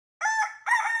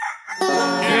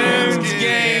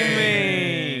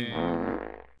Gaming.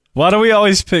 Why do we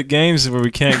always pick games where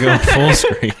we can't go full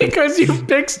screen? Because you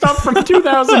pick stuff from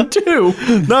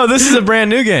 2002. No, this is a brand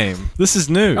new game. This is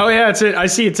new. Oh yeah, I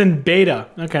see it's in beta.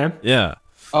 Okay. Yeah.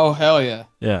 Oh hell yeah.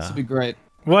 Yeah. This would be great.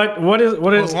 What is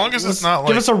as long as it's not like...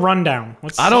 Give us a rundown.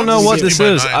 I don't know what this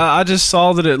is. 9. I just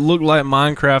saw that it looked like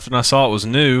Minecraft and I saw it was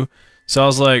new. So I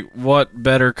was like, what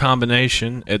better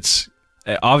combination? It's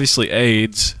obviously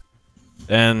AIDS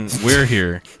and we're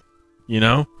here, you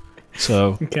know?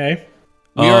 So okay.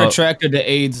 We are attracted to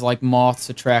AIDS like moths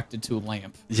attracted to a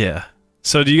lamp. Yeah.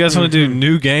 So do you guys want to do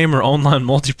new game or online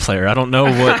multiplayer? I don't know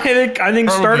what. I think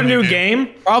start a new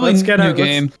game. Probably let's get new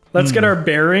game. Let's get our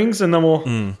bearings and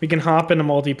then we can hop into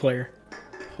multiplayer.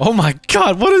 Oh my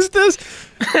god, what is this?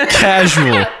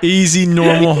 Casual, easy,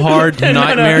 normal, hard,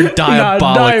 nightmare,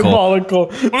 diabolical.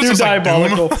 What is this, like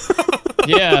diabolical.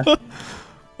 Yeah.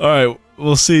 Alright,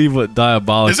 we'll see what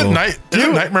diabolical.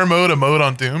 Isn't nightmare mode a mode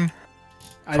on Doom?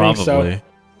 I think so. Probably.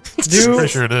 I'm pretty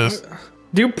sure it is.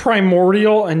 Do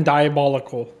primordial and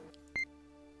diabolical.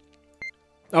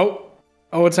 Oh,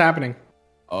 what's happening?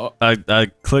 Oh,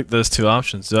 I clicked those two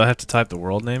options. Do I have to type the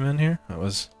world name in here? That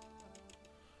was.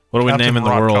 What are we naming the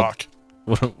world?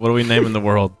 What are we naming the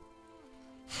world?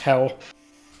 Hell.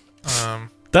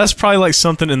 That's probably like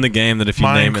something in the game that if you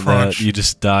name it that, you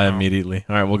just die immediately.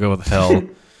 All right, we'll go with hell.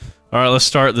 All right, let's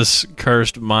start this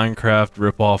cursed Minecraft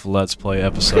ripoff Let's Play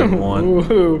episode 1.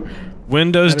 Ooh.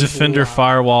 Windows Defender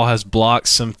Firewall has blocked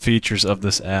some features of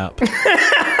this app.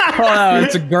 oh,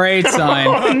 it's a great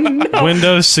sign.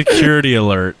 Windows Security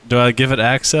Alert. Do I give it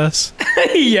access?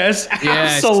 Yes,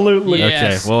 absolutely.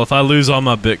 Yes. Okay, well, if I lose all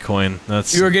my Bitcoin,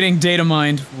 that's... You are getting data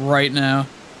mined right now.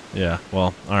 Yeah,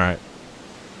 well, alright.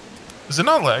 Is it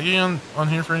not laggy on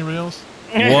here for anybody else?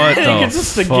 What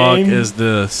the fuck is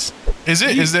this? Is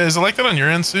it like that on your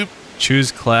end, Soup?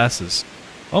 Choose classes.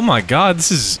 Oh my god,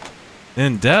 this is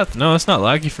in depth. No, it's not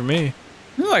laggy for me.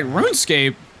 This is like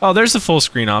RuneScape. Oh, there's the full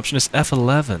screen option. It's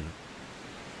F11.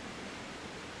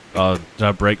 Oh, did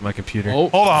I break my computer? Oh.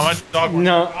 Hold on, my dog.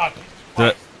 No.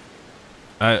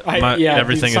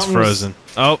 Everything is frozen.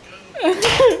 Oh.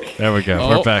 There we go.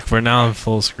 We're back. We're now in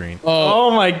full screen. Oh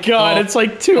my god, it's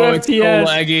like 2 FPS. It's so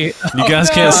laggy. You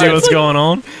guys can't see what's going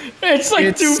on? It's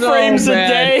like 2 frames a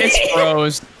day. It's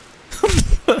froze.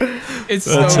 It's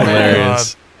That's so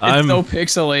hilarious. Bad. It's so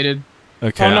pixelated.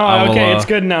 Okay. Oh no, okay, it's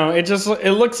good now. It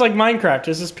looks like Minecraft.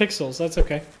 It's just pixels. That's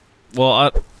okay. Well,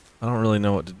 I don't really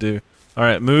know what to do. All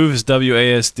right, move is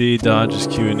WASD, dodge is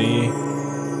Q and E.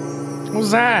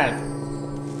 What's that?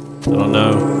 I don't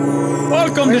know.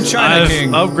 Welcome to China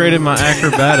King. I've upgraded my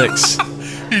acrobatics.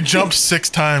 You jumped 6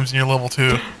 times and you're level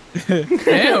 2.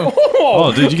 Damn.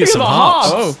 Oh, dude, you get some hops.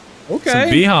 Oh, okay. Some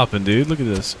bee hopping, dude. Look at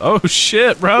this. Oh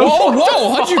shit, bro.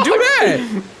 Whoa, how'd you do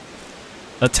that?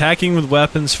 Attacking with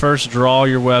weapons. First, draw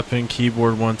your weapon.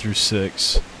 Keyboard 1 through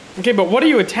 6. Okay, but what are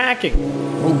you attacking?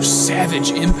 Oh, savage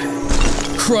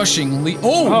impact. Crushing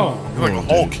Oh. You're like a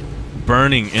Hulk.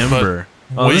 Burning Ember.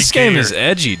 Oh, this game is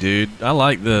edgy, dude. I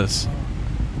like this.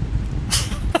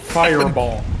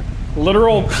 Fireball.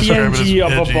 Literal PNG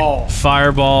of a ball.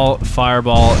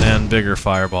 Fireball, and bigger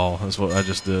fireball is what I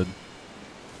just did.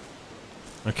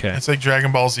 Okay. It's like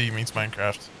Dragon Ball Z meets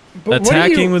Minecraft. But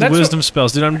attacking with wisdom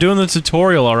spells. Dude, I'm doing the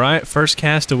tutorial, alright? First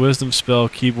cast a wisdom spell,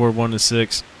 keyboard 1 to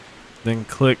 6. Then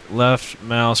click left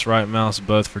mouse, right mouse,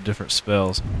 both for different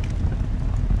spells.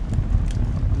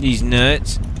 These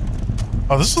nuts.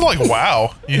 Oh, this is like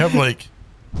WoW. You have like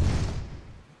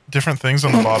different things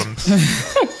on the bottom.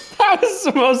 That was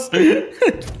the most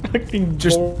fucking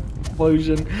just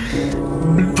explosion.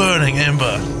 Burning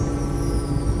Ember.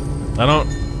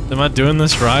 Am I doing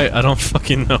this right? I don't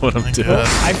fucking know what I'm doing.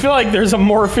 I feel like there's a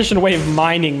more efficient way of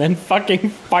mining than fucking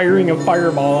firing a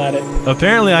fireball at it.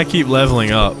 Apparently I keep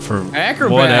leveling up for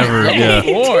whatever. Yeah.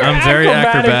 I'm very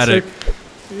acrobatic.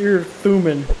 You're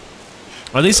Thuman.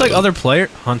 Are these like other player?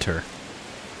 Hunter.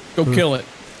 Go kill it.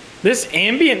 This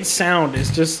ambient sound is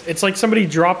just, it's like somebody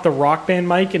dropped the Rock Band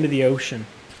mic into the ocean.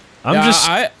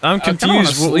 I'm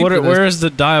confused. Where is the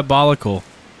diabolical?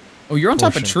 Oh, you're on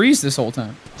top of trees this whole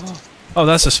time. Oh,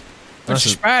 that's a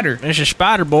spider. There's a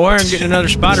spider, boy. I'm getting another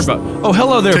spider bug. Oh,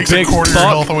 hello there, big fuck.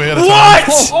 What?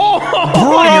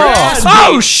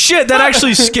 Oh shit! That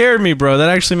actually scared me, bro. That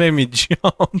actually made me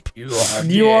jump.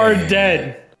 You are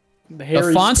dead.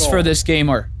 The fonts for this game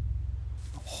are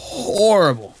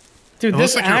horrible. Dude,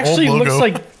 this actually looks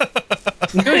like.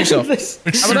 Kill yourself. It's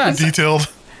super detailed.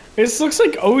 This looks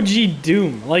like OG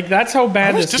Doom. Like, that's how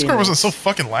bad this Discord wasn't so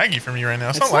fucking laggy for me right now.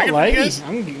 It's not laggy. For you guys?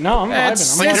 I'm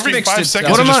vibing. Like every 5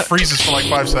 seconds, it just freezes for like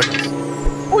 5 seconds.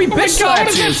 Oh, he bitch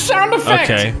slapped you. Sound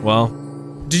effect. Okay, well.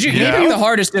 Did you Yeah. pick the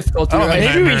hardest difficulty? I don't Right? think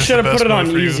Maybe we Nightmare's should have the put it best on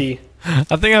mode for you. easy.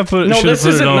 I think I put. No, should've this put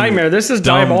it isn't on Nightmare. This is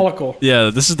dumb. Diabolical. Yeah,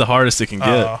 this is the hardest it can get.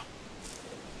 Oh.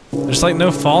 There's like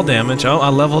no fall damage. Oh, I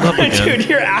leveled up again. Dude,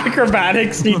 your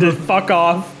acrobatics need to fuck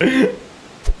off.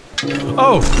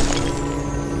 Oh,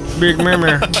 big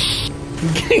murmur.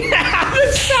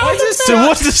 So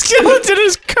what? The skeleton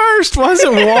is cursed. Why is it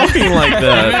walking like I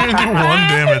that? didn't even do 1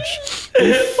 damage.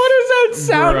 What is that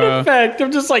sound Bruh. effect?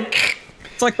 I'm just like.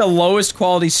 It's like the lowest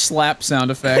quality slap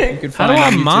sound effect you could How find. do I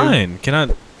on YouTube. mine? Can I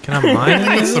mine?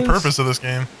 That's the purpose of this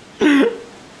game.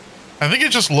 I think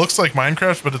it just looks like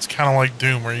Minecraft, but it's kind of like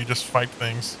Doom, where you just fight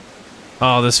things.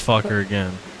 Oh, this fucker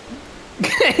again.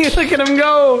 Look at him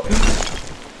go.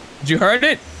 Did you heard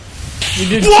it? You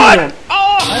did What? shoot him.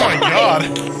 Oh my god!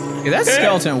 Yeah, that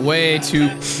skeleton way too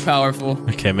powerful.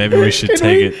 Okay, maybe we should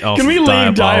take it off. Can we of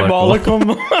leave diabolical. diabolical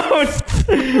mode?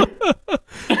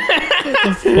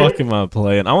 Fuck am I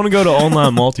playing? I want to go to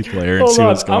online multiplayer and Hold see on.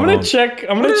 what's going I'm gonna on. check.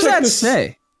 I'm What gonna does check that this.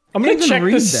 say? I'm gonna Can't even check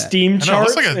read the that. Steam I know, it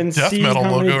charts looks like a and death see metal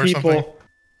how many logo or people. something.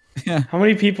 Yeah. How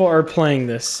many people are playing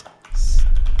this?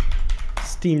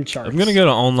 Steam charts. I'm gonna go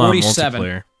to online 47.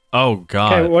 multiplayer. Oh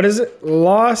god. Okay, what is it?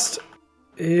 Lost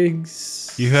existence.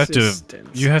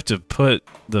 You have to put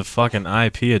the fucking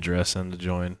IP address in to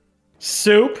join.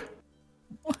 Soup.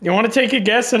 You want to take a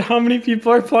guess at how many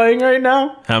people are playing right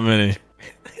now? How many?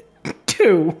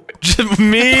 2. Just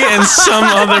me and some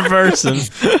other person.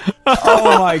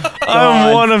 Oh my god.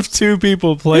 I'm one of 2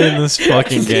 people playing this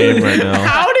fucking game right now.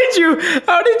 How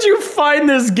did you find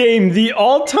this game? The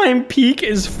all-time peak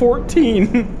is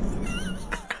 14.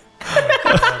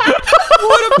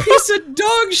 What a piece of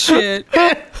dog shit.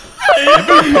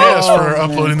 Yes, for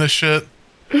uploading this shit.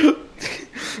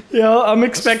 Yeah, I'm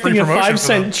expecting free a promotion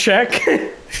 5-cent check.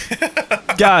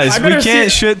 Guys, I we better can't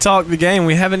see- shit talk the game.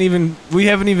 We haven't even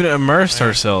immersed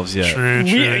ourselves yet. True, true.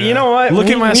 You yeah. know what? Look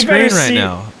We- at my we better screen right see-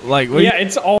 now. Like, what Yeah,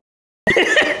 it's all.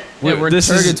 Yeah, we're in this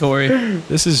is- purgatory.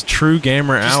 this is true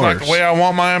gamer Just hours. like the way I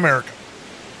want my America.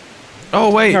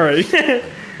 Oh wait. All right.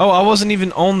 Oh, I wasn't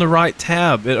even on the right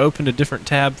tab. It opened a different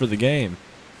tab for the game.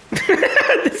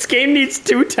 This game needs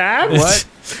 2 tabs.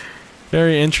 It's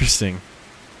very interesting.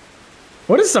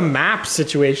 What is the map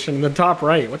situation in the top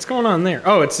right? What's going on there?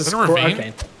 Oh, it's a Is it a squirrel. ravine?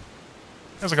 Okay.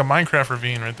 There's like a Minecraft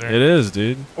ravine right there. It is,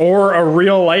 dude. Or a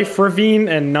real life ravine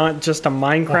and not just a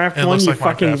Minecraft It one, looks you like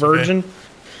fucking Minecraft, virgin.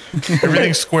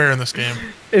 Everything's square in this game.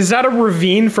 Is that a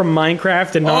ravine from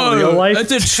Minecraft and not real life?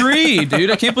 That's a tree,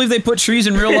 dude. I can't believe they put trees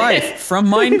in real life from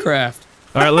Minecraft.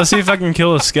 All right, let's see if I can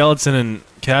kill a skeleton in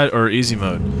cat or easy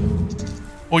mode.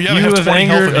 Well, yeah, You they have have 20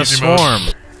 health angered in a easy mode.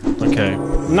 swarm. Okay.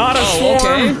 Not a Oh, swarm.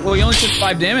 okay. Well, you only took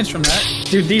 5 damage from that.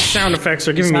 Dude, these sound effects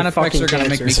are giving Sound me effects fucking are gonna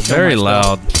make me cancers. It's very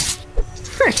loud.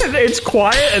 It's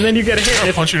quiet and then you get hit.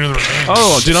 I'll punch you into the ravine.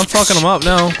 Oh, dude, I'm fucking them up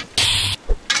now.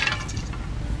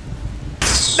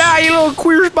 Nah, you little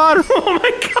queer spider. Oh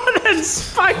my god, that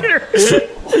spider!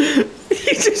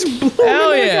 He just blew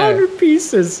Hell me like yeah. 100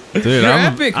 pieces. Dude, You're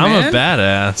I'm epic, a man.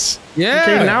 badass. Yeah.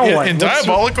 Okay, now what? In What's-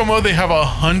 diabolical mode, they have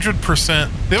 100%.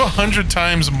 They have 100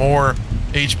 times more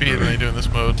HP than they do in this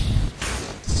mode.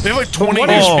 They have like 20 what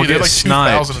HP. is- Oh, they have get like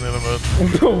sniped. 2,000 in the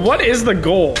other mode. What is the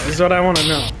goal? Is what I want to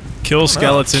know. Kill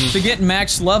skeleton. To get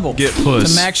max level. Get puss.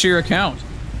 To max your account.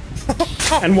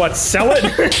 And what? Sell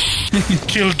it?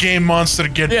 Kill game monster,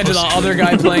 get Yeah, to the pussy. other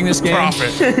guy playing this game.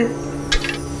 Profit.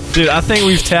 Dude, I think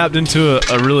we've tapped into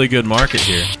a really good market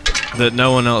here that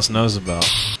no one else knows about.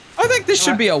 I think this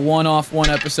should be a one-off,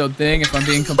 one-episode thing, if I'm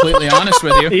being completely honest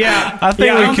with you. Yeah. I think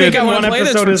yeah, we I don't could- think I want one to play this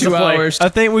episode for is 2 the play. hours. I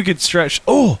think we could stretch.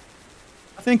 Oh,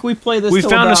 I think we play this we till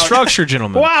found a about- structure,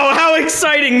 gentlemen. Wow, how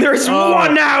exciting! There's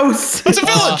one house. It's a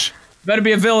village. Better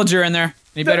be a villager in there.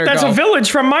 You better That's go. a village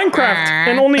from Minecraft,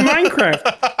 and only Minecraft.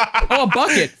 Oh, a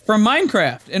bucket from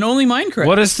Minecraft, and only Minecraft.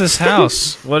 What is this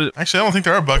house? What? Actually, I don't think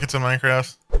there are buckets in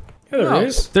Minecraft. Yeah, there No.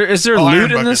 is. Is there Oh, iron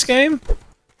loot in this game?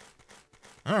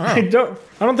 I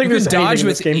don't think You there's can dodge anything in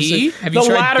this with game. E? So Have you the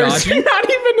tried ladder's dodging? not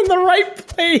even in the right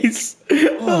place.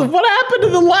 What happened to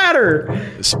the ladder?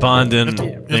 It spawned in You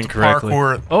have to incorrectly.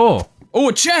 parkour it. Oh, Oh,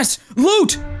 a chest!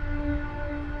 Loot!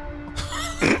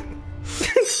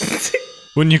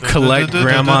 when you collect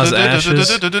grandma's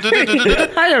ashes.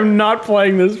 I am not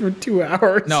playing this for 2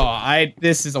 hours. No,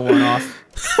 this is a one-off.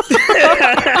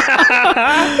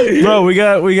 Bro, we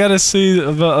gotta see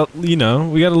about, we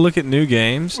gotta look at new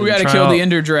games. We gotta kill the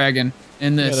Ender Dragon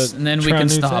in this, and then we can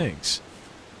stop. Things.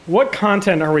 What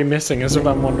content are we missing is what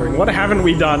I'm wondering. What haven't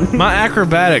we done? My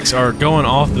acrobatics are going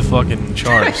off the fucking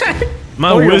charts.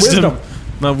 My your wisdom, wisdom.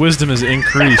 my wisdom is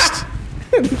increased.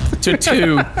 To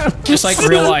 2. Just like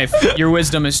real life. Your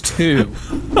wisdom is 2.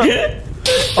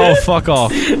 Oh, fuck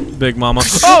off, Big Mama.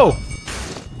 Oh!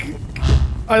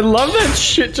 I love that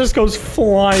shit just goes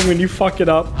flying when you fuck it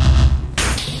up.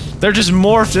 They're just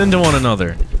morphed into one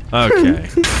another. Okay.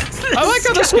 I like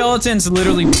how the skeletons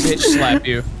literally bitch slap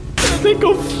you. They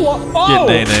go fly. Get Oh!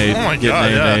 nay-nayed. Oh my Get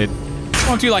God, yeah. nay-nayed.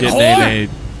 Won't you like, Get whore? nay-nayed.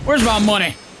 Where's my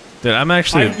money? Dude, I'm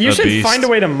actually a You should beast. find a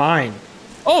way to mine.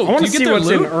 Oh, I want do to you get see their what's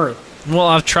loot? in Earth. Well,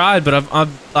 I've tried, but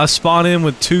I spawn in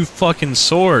with 2 fucking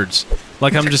swords.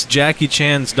 Like I'm just Jackie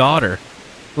Chan's daughter.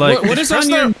 Like, What is Press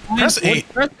on your... the- press what- 8.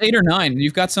 Press 8 or 9.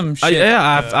 You've got some shit.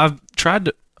 I've tried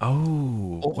to.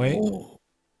 Oh, wait.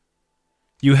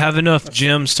 You have enough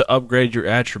gems to upgrade your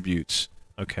attributes.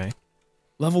 Okay.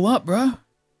 Level up, bro.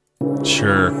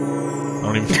 Sure. I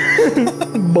don't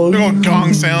even. Big old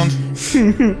gong sound.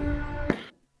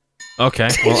 Okay.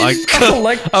 Well, I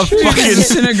Electric. fucking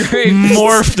Disintegrate.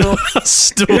 morphed a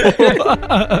stool.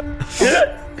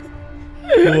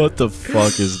 What the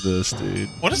fuck is this, dude?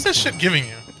 What is this shit giving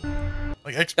you?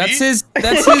 Like XP? That's his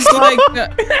like...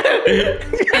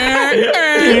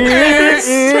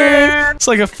 It's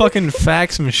like a fucking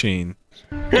fax machine.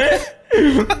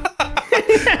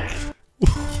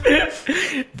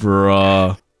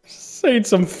 Bruh. Saying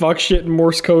some fuck shit in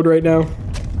Morse code right now.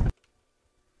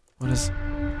 What is...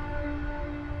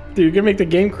 Dude, you're gonna make the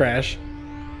game crash.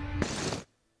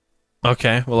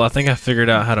 Okay, well I think I figured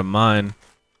out how to mine.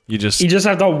 You just... You just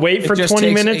have to wait for just 20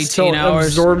 takes minutes till 18 it hours.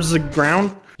 absorbs the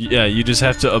ground. Yeah, you just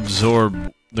have to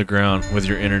absorb the ground with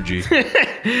your energy.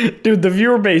 Dude, the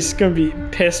viewer base is gonna be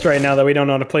pissed right now that we don't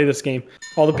know how to play this game.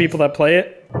 All the people that play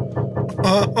it.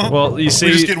 Well, you We just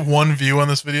see... get 1 view on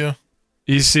this video.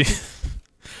 You see...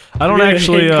 I don't We had a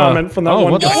actually, hate comment from that oh,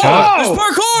 one what the guy. fuck? There's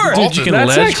parkour! Dude, you can That's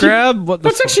ledge actually- grab? What the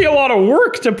That's actually a lot of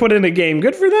work to put in a game.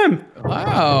 Good for them.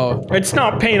 Wow. It's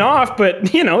not paying off,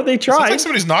 but you know, they Sounds tried. like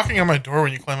somebody's knocking on my door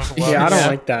when you climb up a ladder. Yeah, I don't Yeah.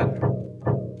 like that.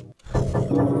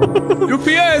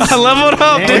 UPS! I leveled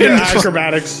up, And dude!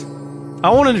 acrobatics. I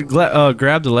wanted to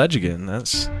grab the ledge again.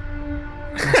 That's...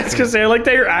 That's because I like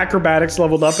that your acrobatics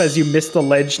leveled up as you missed the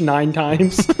ledge 9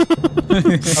 times.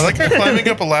 I like how climbing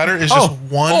up a ladder is just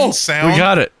one sound. We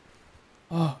got it.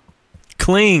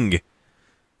 Cling.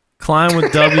 Climb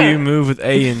with W, move with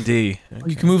A and D.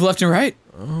 You can move left and right.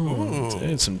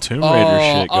 Dude, some Tomb Raider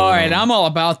shit going Alright, on. I'm all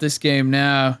about this game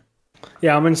now.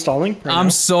 Yeah, I'm installing. right I'm now.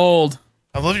 sold.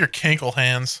 I love your cankle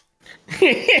hands.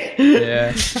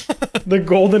 Yeah. The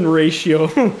golden ratio.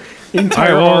 All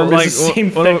Entire right, well, arm like, is the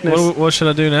same what, thickness. what should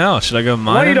I do now? Should I go I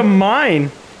want you mine? to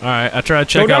mine. All right, I try to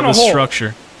check down out a the hole.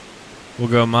 structure. We'll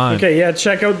go mine. Okay, yeah,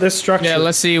 check out this structure. Yeah,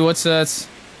 let's see what's it's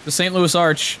the St. Louis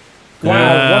Arch. Wow, what a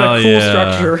Hell cool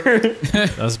yeah. structure.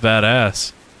 That's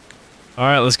badass. All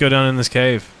right, let's go down in this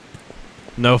cave.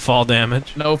 No fall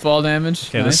damage. No fall damage.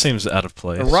 Okay, Nice. this seems out of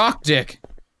place. A rock dick.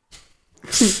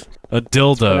 pronounced A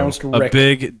dildo. A Rick.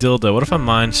 big dildo. What if I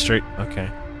mine straight? Okay.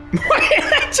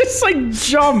 Just like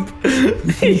jump.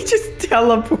 He just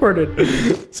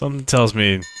teleported. Something tells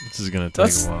me this is gonna take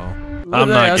Let's- a while. Look I'm at that,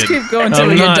 not let's getting. keep going until I'm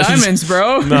we get not- diamonds,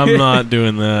 bro. No, I'm not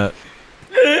doing that.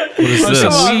 What is Let's this? go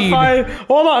on. Come on, fine.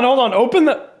 Hold on.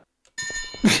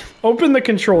 Open the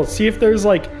control. See if there's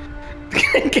like.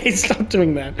 Okay, stop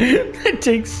doing that. It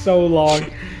takes so long.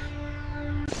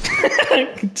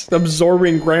 Just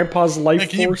absorbing Grandpa's life Hey,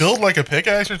 can you force. build like a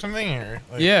pickaxe or something? Or,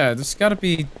 like, Yeah, there's got to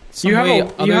be some You way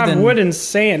have other than wood and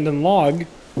sand and log.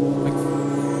 And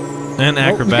Oh,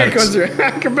 acrobatics. there goes your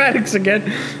acrobatics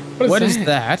again. What is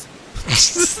that?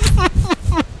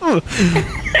 What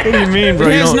do you mean, bro?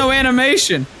 You There's don't- no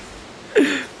animation.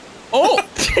 Oh,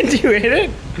 Did you hit it?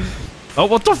 Oh,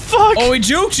 what the fuck? oh, he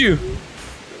juked you.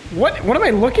 What am I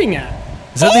looking at?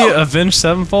 Is that the Avenged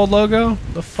Sevenfold logo?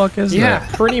 The fuck is Yeah,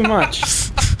 that? pretty much. It's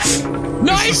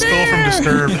the skull from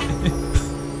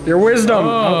Disturbed. Your wisdom.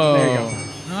 Oh, there you go.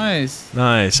 Nice.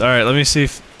 Nice. All right, let me see.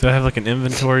 Do I have like an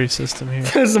inventory system here?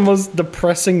 That is the most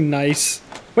depressing nice.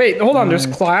 Wait, hold on. There's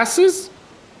classes?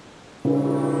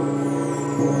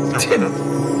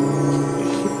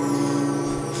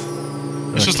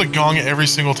 It's just a gong every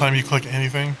single time you click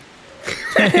anything.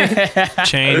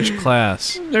 Change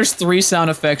class. There's 3 sound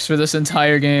effects for this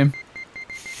entire game.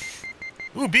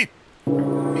 Ooh, beep.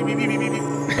 Beep, beep, beep, beep, beep,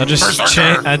 beep. I just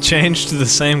Berserker. I changed to the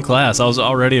same class. I was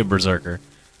already a berserker.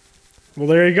 Well,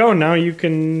 there you go. Now you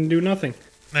can do nothing.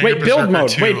 Now Wait, you're build Berserker mode.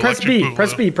 too, Wait, press Electric B. Boogaloo.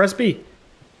 Press B. Press B.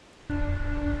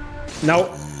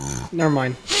 No. Never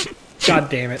mind. God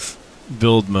damn it.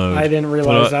 Build mode. I didn't What do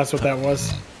realize I- that's what that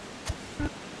was.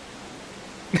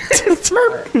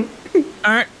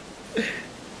 All right.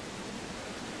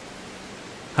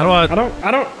 How do I? I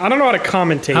don't know how to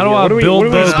commentate. How do here. I What are we, build what are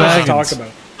we those supposed to wagons? talk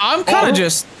about? I'm kind of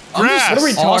just Grass. What are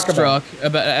we talking about? awestruck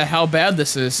about how bad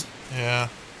this is. Yeah.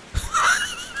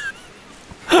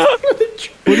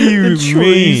 What do you the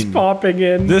trees mean? popping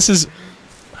in. This is.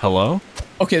 Hello?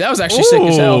 Okay, that was actually sick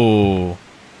as hell. Ooh.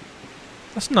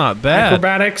 That's not bad.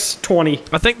 Acrobatics 20.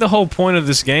 I think the whole point of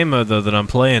this game mode, though, that I'm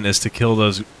playing is to kill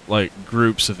those, like,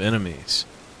 groups of enemies.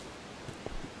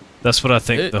 That's what I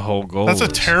think the whole goal That's is.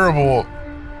 a terrible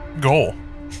goal.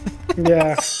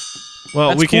 Yeah. Well,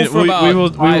 That's we cool can. for about We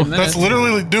will. 5 minutes. That's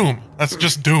literally like Doom. That's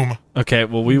just Doom. Okay.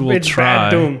 Well, we will It's try. bad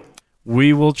Doom.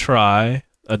 We will try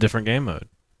a different game mode.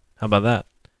 How about that?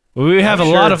 Well, we have a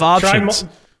Sure. lot of Try options.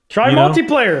 Try you know?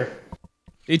 multiplayer.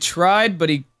 He tried, but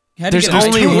he had There's to get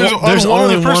only two- one, there's there's one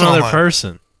only other one person other online.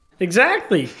 person.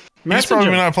 Exactly. He's Message probably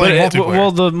him. not But playing multiplayer.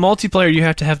 well, the multiplayer you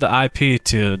have to have the IP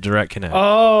to direct connect.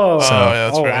 Oh. yeah,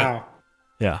 that's oh right. wow.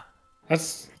 Yeah.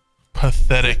 That's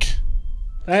Pathetic.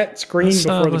 that screen Let's,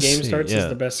 before the let's game see, starts yeah. is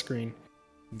the best screen.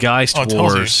 Geist Oh, it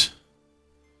tells you. Wars.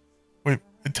 Wait,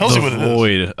 it tells The you what it is.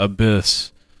 Void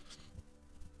Abyss.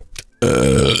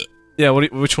 Yeah.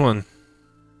 Which one?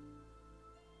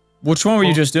 Which one were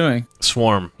you just doing?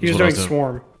 Swarm. He is was what I doing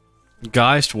Swarm.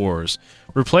 Geist Wars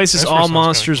replaces Geist all Wars sounds kinda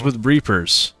monsters cool. with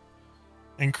reapers.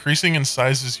 Increasing in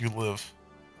size as you live.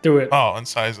 Do it. Oh, in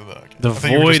size of the. Okay. The I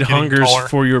thought you were just void getting hungers taller.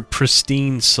 for your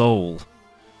pristine soul.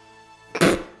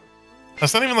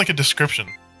 That's not even like a description.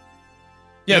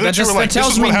 Yeah, The that other two just were like, that tells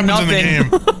this is me what happens nothing. in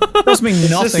the game. Tells me It's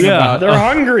nothing just- yeah. about. They're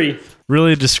hungry.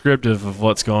 Really descriptive of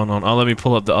what's going on. Oh, let me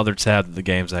pull up the other tab that the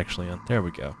game's actually on. There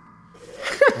we go.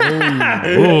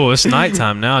 Oh, it's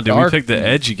nighttime now, dude. Dark. We picked the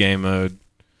edgy game mode.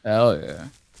 Hell yeah.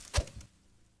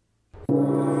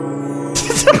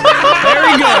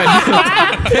 Very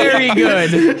good. Very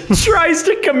good. Tries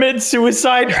to commit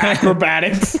suicide.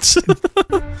 Acrobatics.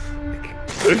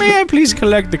 May I please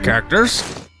collect the characters?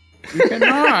 You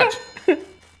cannot.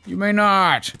 You may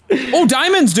not. Oh,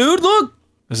 diamonds, dude! Look,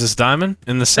 Is this diamond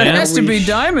in the it sand? has to be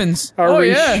diamonds. Are oh we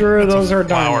yeah. sure those are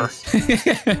Flower.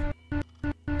 diamonds?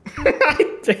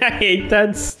 I hate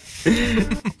that.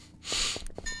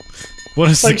 What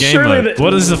is the Like, game surely mode? the-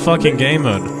 What is the fucking game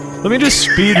mode? Let me just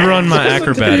speed run my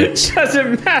acrobatics.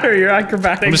 Doesn't matter. Your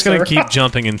acrobatics. I'm just gonna are keep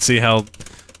jumping and see how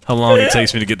long it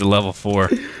takes me to get to level 4.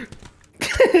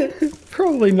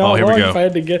 Probably not Oh, here we long go. if I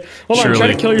had to get. Hold on, try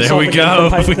Surely. to kill There yourself. we again go.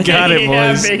 from We got it,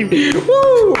 yeah, boys. baby.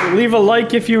 Woo! Leave a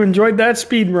like if you enjoyed that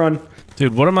speed run.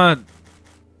 Dude, what am I?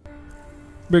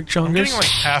 Big I'm getting chungus? like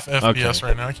half FPS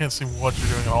right now. I can't see what you're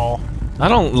doing at all. I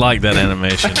don't like that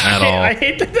animation at all. I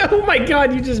hate that. Oh my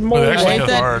god, you just But molded. it actually hate goes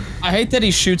that- hard. I hate that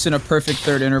he shoots in a perfect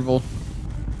third interval.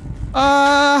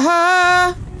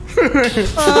 Uh-huh.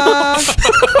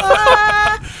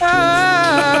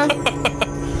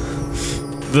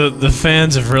 The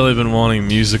fans have really been wanting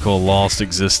musical lost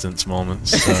existence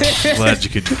moments. So I'm glad you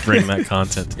could bring that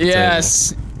content to the Yes.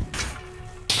 table.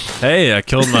 Hey, I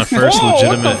killed my first Whoa, what the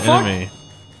legitimate fuck? enemy.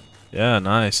 Yeah,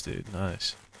 nice, dude.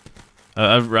 Nice.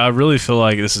 I really feel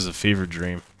like this is a fever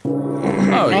dream.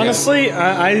 Oh yeah. Honestly,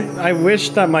 I wish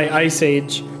that my Ice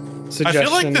Age I suggestion.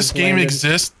 feel like this game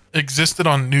landed. existed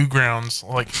on Newgrounds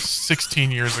like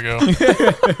 16 years ago.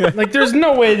 Like, there's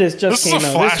no way this just This is came a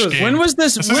out. Flash This was game. When was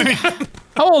this? This when- isn't even-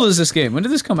 how old is this game? When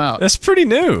did this come out? That's pretty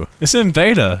new. It's in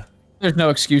beta. There's no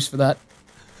excuse for that.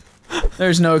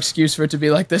 There's no excuse for it to be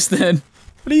like this then.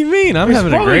 What do you mean? I'm There's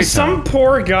having a probably great some time.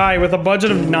 poor guy with a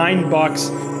budget of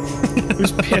 $9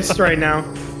 who's pissed right now.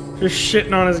 Just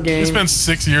shitting on his game. He spent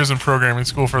 6 years in programming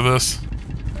school for this.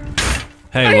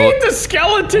 Hey, I well, hate the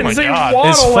skeletons. Oh my they God. waddle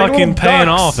it's like fucking little paying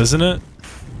ducks. off, isn't it?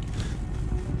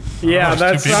 Yeah, there's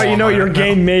that's two how people you know online your right now.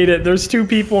 game made it. There's 2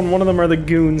 people and one of them are the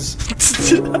goons.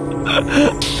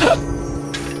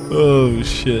 Oh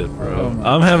shit, bro.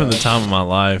 I'm having the time of my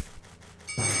life.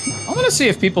 I'm gonna see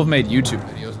if people have made YouTube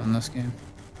videos on this game.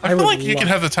 I feel would like you love- could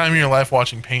have the time of your life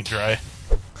watching paint dry.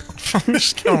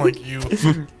 Just kind of like you.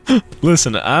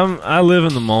 Listen, I live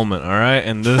in the moment, all right,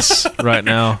 and this right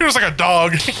now. You're just like a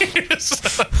dog.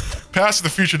 Past the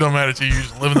future don't matter to you. You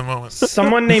just live in the moment.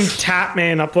 Someone named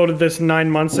Tapman uploaded this 9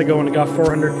 months ago and it got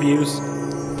 400 views.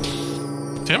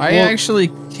 Tim? I actually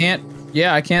can't.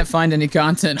 Yeah, I can't find any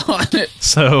content on it.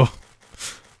 So,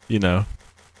 you know,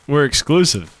 we're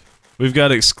exclusive. We've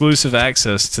got exclusive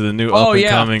access to the new Oh,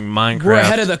 yeah. up-and-coming Minecraft. We're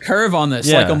ahead of the curve on this,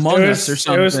 Yeah. like Among It Us or was,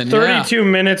 something. it was 32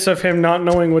 minutes of him not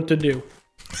knowing what to do.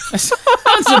 Yeah.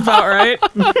 That's about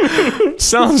right.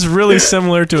 Sounds really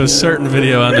similar to a certain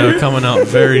video I know coming out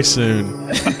very soon.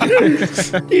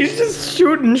 He's just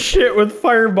shooting shit with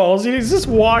fireballs. He's just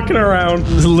walking around.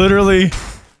 Literally,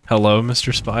 hello,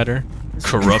 Mr. Spider.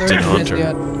 Corrupted Hunter.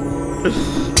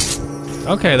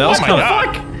 Okay, that was my kind of.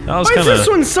 God. That was Why is kind this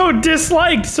of. one so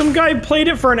disliked? Some guy played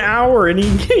it for an hour and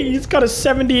he's got a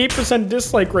 78%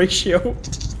 dislike ratio.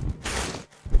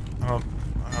 I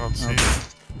don't see.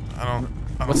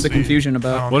 I I don't What's the see- confusion I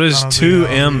about? don't- What does I don't see- I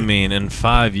don't 2M see- mean and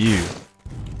 5U?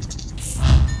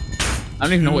 I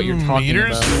don't even know what you're 2 talking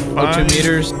meters? about. Oh, 2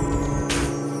 meters.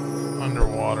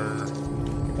 Underwater.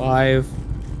 5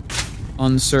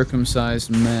 uncircumcised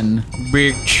men.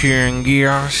 Big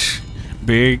chingias.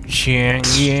 Big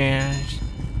chingias.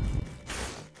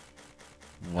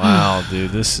 Wow,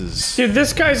 dude, this is... Dude,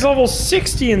 this guy's level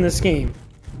 60 in this game.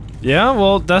 Yeah,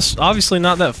 well, that's obviously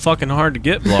not that fucking hard to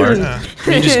get, Blart. Yeah.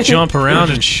 You just jump around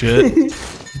and shit.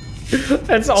 It's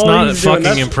That's all not he's doing. fucking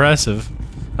That's, impressive.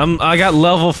 I got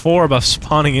level 4 by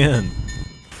spawning in.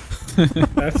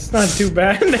 that's not too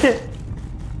bad.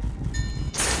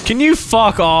 Can you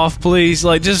fuck off, please?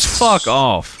 Like, just fuck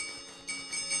off.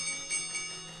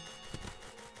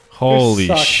 Holy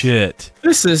sucks. shit.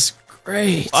 This is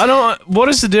great. I don't... What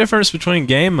is the difference between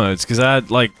game modes? Because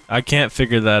I can't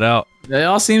figure that out. It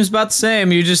all seems about the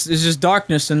same. It's just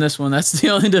darkness in this one. That's the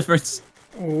only difference.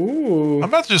 Ooh. I'm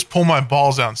about to just pull my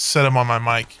balls out and set them on my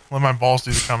mic. Let my balls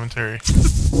do the commentary.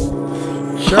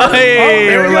 Sure. Hey,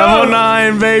 there we're we level go.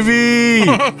 9, baby!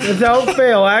 Without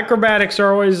fail, acrobatics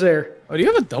are always there. Oh, do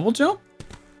you have a double jump?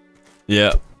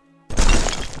 Yeah.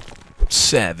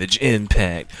 Savage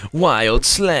impact. Wild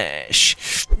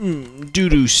slash.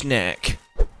 Doo-doo snack.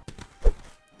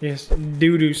 Yes,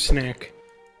 doo-doo snack.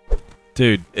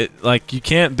 Dude, like, you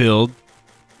can't build.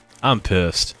 I'm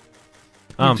pissed.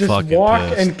 I'm Just fucking walk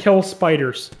pissed. and kill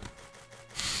spiders.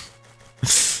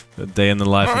 A day in the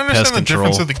life I don't of pest understand the control.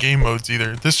 difference of the game modes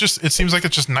either. It seems like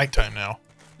it's just nighttime now.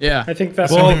 Yeah. I think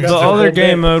that's Well, that's the whole other bit.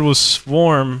 game mode was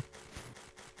Swarm,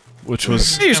 which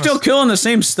was... Hey, you're still killing the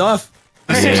same stuff.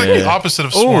 It seems like the Yeah. opposite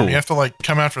of Swarm. Ooh. You have to like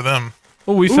come after them.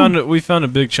 Oh, we found a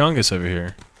big chungus over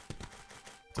here.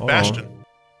 It's a Bastion.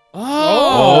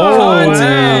 Oh,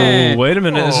 content. Wait a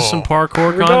minute, is this some parkour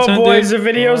Here we go, content, boys. dude? The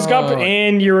video's up, Oh.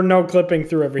 and you're no clipping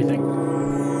through everything.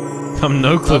 I'm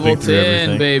no clipping Level through 10,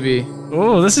 everything. baby.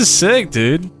 Oh, this is sick,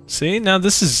 dude. See, now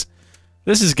this is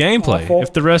gameplay. Awful.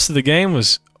 If the rest of the game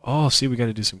was... Oh, see, we got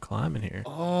to do some climbing here.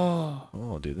 Oh.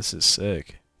 Oh, dude, this is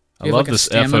sick. I You have love like a this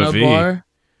stamina FOV. bar?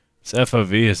 This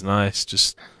FOV is nice.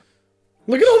 Just...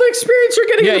 Look at all the experience you're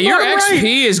getting. Yeah, in the your bottom XP right.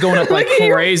 is going up like Look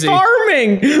at crazy. You're farming.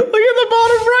 Look at the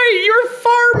bottom right. You're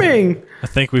farming. I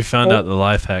think we found out the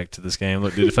life hack to this game.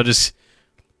 Look, dude, if I just...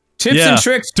 Tips Yeah. and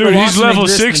tricks. for Dude, he's lost in level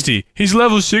existence. 60. He's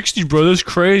level 60, bro. That's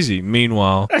crazy.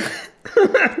 Meanwhile...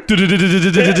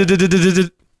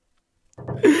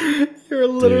 You're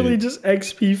literally Dude. just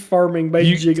XP farming by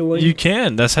jiggling. You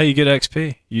can. That's how you get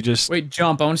XP. You just... Wait,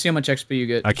 jump. I want to see how much XP you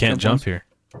get. I can't jump once. here.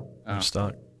 Oh. I'm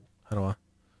stuck. How do I...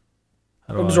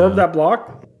 Absorb that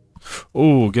block.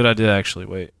 Oh, good idea, actually.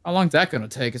 Wait. How long's that gonna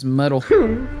take? It's metal.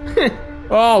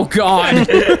 Oh God!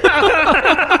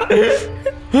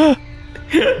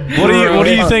 What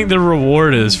do you think the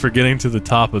reward is for getting to the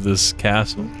top of this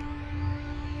castle?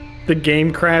 The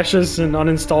game crashes and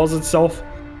uninstalls itself.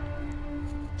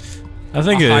 I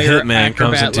think A a higher hitman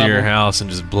comes acrobat into your level. house and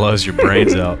just blows your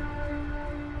brains out.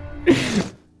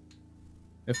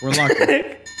 If we're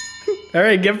lucky. All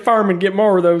right, get farming. Get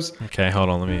more of those. Okay, hold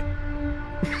on, let me...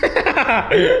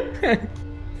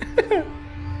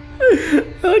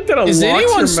 I like that. Is locks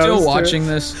anyone your still mouse to watching it.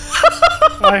 this?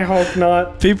 I hope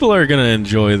not. People are gonna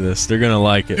enjoy this. They're gonna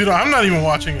like it. Dude, I'm not even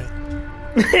watching it.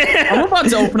 I'm about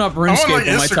to open up I'm on like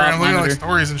RuneScape on my top Instagram looking at like monitor.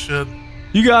 stories and shit.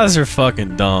 You guys are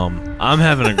fucking dumb. I'm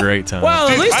having a great time. Well,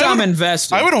 at Dude, least I I'm would-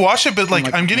 invested. I would watch it, but like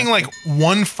like, I'm getting like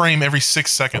 1 frame every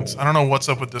 6 seconds. I don't know what's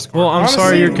up with Discord. well, I'm Honestly,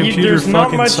 sorry your computer there's not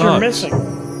fucking much you're sucks.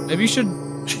 missing. Maybe you should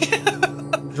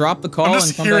drop the call I'm and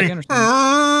just come hearing back in or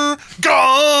something.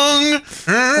 gong.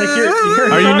 Like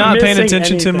you're Are you not paying missing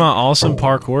attention to anything. my awesome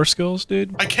parkour skills,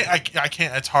 dude? I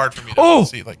can't. It's hard for me to Oh!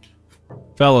 see. Like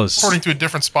Fellas. according to a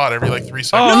different spot every like 3 Oh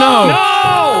seconds. no!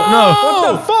 No!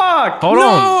 What the fuck? Hold No!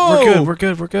 on.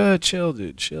 We're good. Chill,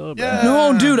 dude. Chill, bro. Yeah.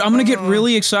 No, dude, I'm gonna get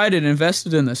really excited and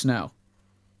invested in this now.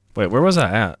 Wait, where was I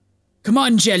at? Come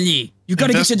on, Jelly. You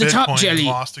gotta get Invest to the top, Bitcoin in Jelly.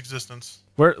 Lost existence.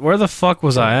 Where the fuck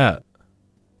was I at?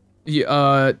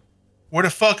 Where the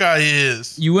fuck I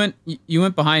is? You went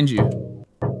behind you.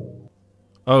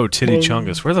 Oh, Titty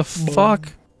Chungus. Where the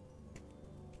fuck?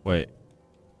 Wait.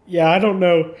 Yeah, I don't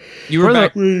know. You were Where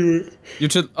back. the- You're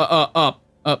to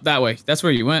up that way. That's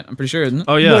where you went. I'm pretty sure, isn't it?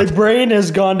 Oh yeah. My brain has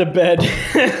gone to bed.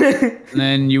 And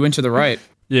then you went to the right.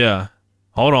 Yeah.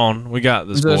 Hold on. We got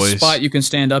this, There's a boys. spot you can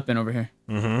stand up in over here.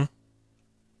 Mm-hmm.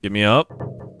 Get me up.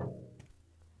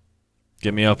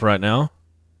 Get me up right now.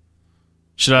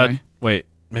 Should I... Okay. Wait.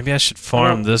 Maybe I should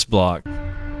farm this block.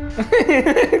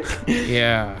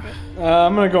 Yeah.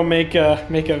 I'm gonna go make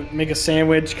a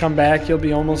sandwich. Come back. You'll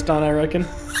be almost done, I reckon.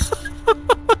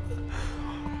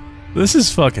 This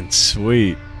is fucking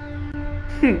sweet.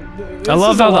 I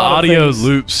love is a how the lot of audio things.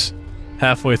 loops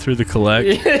halfway through the collect.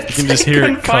 You can just hear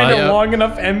it find cut. a long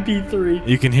enough MP3.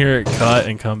 You can hear it cut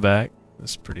and come back.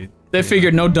 That's pretty. They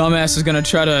figured no dumbass is gonna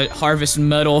try to harvest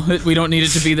metal. We don't need it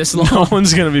to be this long. No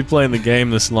one's gonna be playing the game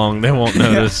this long. They won't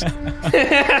notice.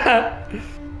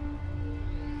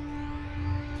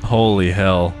 Holy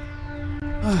hell.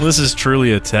 This is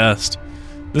truly a test.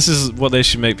 This is what they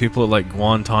should make people like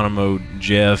Guantanamo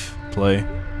Jeff play.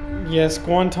 Yes,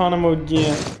 Guantanamo.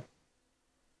 Yeah.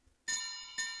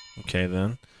 Okay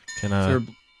then. Can I? Sure,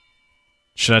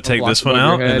 Should I take block this one above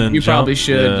out your head. and then You jump? probably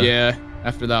should, yeah.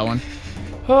 After that one.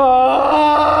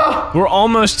 Ah! We're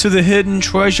almost to the hidden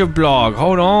treasure block.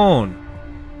 Hold on.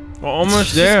 We're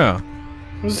almost there.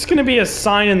 There's just gonna be a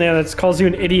sign in there that calls you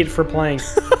an idiot for playing.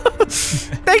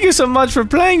 Thank you so much for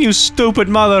playing, you stupid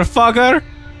motherfucker.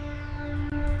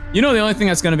 You know the only thing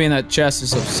that's gonna be in that chest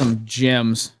is some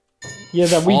gems. Yeah,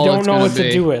 that we All don't it's know gonna what to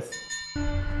be. do with.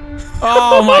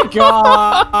 Oh my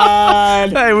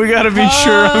god! Hey, we gotta be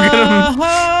sure. I'm gonna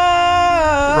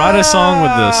write a song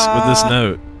with this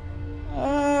note.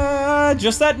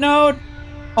 Just that note?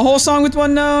 A whole song with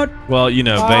one note? Well, you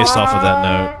know, based off of that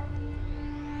note.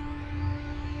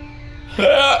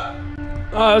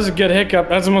 Oh, that was a good hiccup.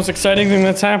 That's the most exciting thing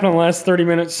that's happened in the last 30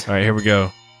 minutes. All right, here we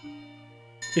go.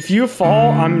 If you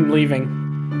fall, I'm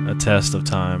leaving. A test of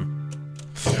time.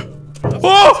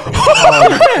 Bro!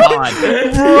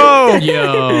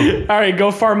 Yo. Alright,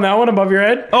 go farm that one above your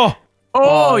head. Oh,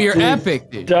 Oh, you're epic,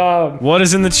 dude. Dumb. what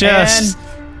is in the chest?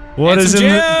 What And is some in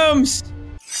the? gems!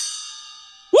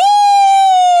 Woo!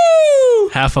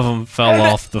 Half of them fell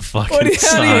off the fucking How do you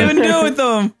side. even do with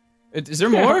them? Is there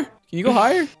more? Can you go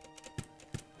higher?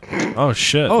 Oh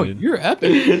shit, Oh, dude. you're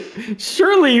epic.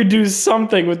 Surely you do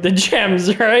something with the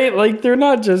gems, right? Like, they're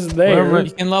not just there. Whatever.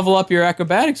 You can level up your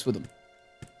acrobatics with them.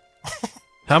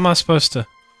 How am I supposed to?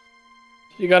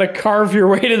 You gotta carve your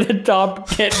way to the top,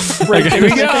 get break Here we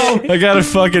go. I got a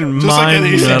fucking Just like mind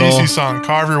an metal. AC/DC song,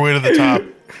 carve your way to the top.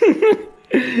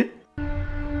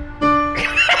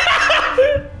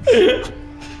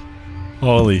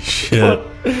 Holy shit.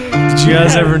 Did you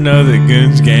guys ever know that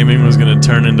Goons Gaming was gonna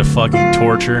turn into fucking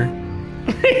torture?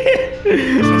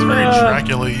 It's very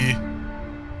Dracula-y.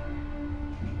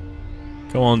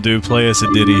 Come on, dude, play us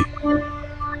a ditty.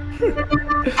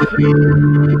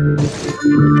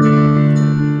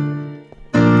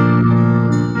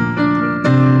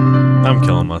 I'm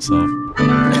killing myself.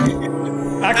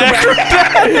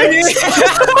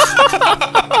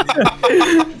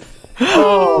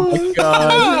 Oh my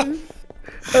god.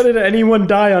 How did anyone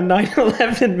die on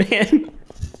 9/11, man?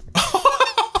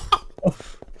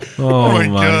 Oh my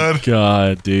my God.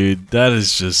 god, dude. That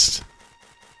is just...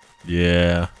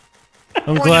 Yeah.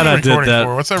 I'm What glad are you I did recording that.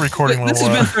 For? What's that recording This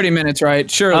level has been at? 30 minutes, right?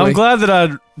 Surely. I'm glad that I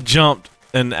jumped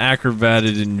and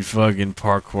acrobated and fucking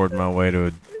parkoured my way to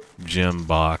a gym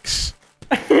box.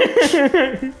 Hello?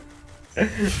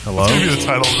 That's gonna be the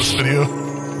title of this video.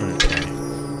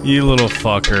 You little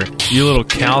fucker. You little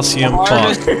calcium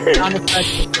Hardest fuck. sound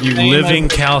effect You name living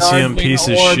of the calcium Guardian piece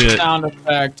of Award shit. Sound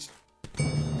effect.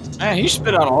 Man, he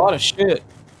spit out a lot of shit.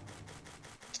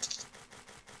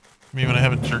 Me when I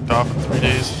haven't jerked off in 3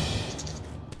 days.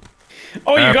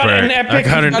 Oh, you got an epic. I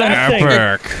got an thing.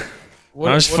 epic.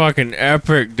 What, That's fucking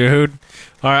epic, dude.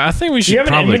 Alright, I think we Do should you have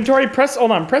an probably... inventory? Press.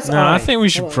 Hold on. Press. No, I I think we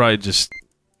should Hold on. probably just...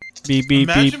 Beep, beep,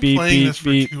 Imagine beep, beep, playing beep, this for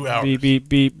beep, 2 hours. beep, beep,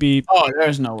 beep, beep. Oh,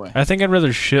 there's no way. I think I'd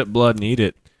rather shit blood and eat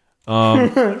it.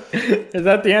 Is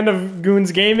that the end of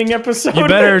Goons Gaming episode? You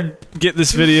better get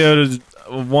this video to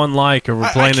 1 like or we're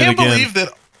I playing it can't again. believe that.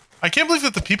 I can't believe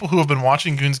that the people who have been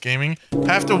watching Goons Gaming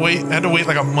had to wait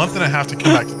like a month and a half to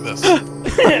come back to this.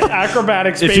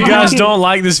 Acrobatics. If you guys don't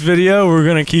like this video, we're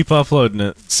gonna keep uploading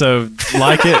it. So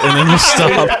like it and then just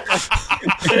stop.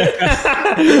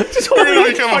 just We're gonna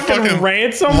like become a fucking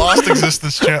ransom. Lost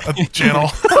Existence channel.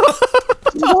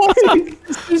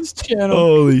 This channel.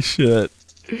 Holy shit!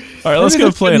 All right, let's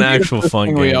go play an actual fun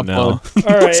thing we game now. upload.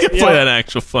 All right. Let's go play an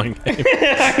actual fun game.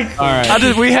 All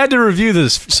right. We had to review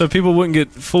this so people wouldn't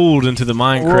get fooled into the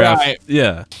Minecraft. Right.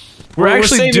 Yeah, we're We're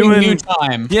actually saving doing. you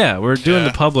time. Yeah, we're doing Yeah.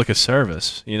 the public a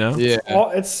service. You know, Yeah.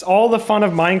 It's all the fun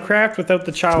of Minecraft without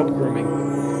the child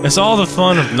grooming. it's all the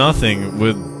fun of nothing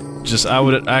with just. I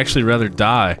would actually rather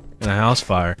die in a house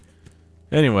fire.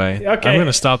 Anyway, Okay. I'm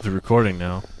gonna stop the recording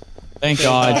now. Thank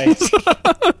God. Bye.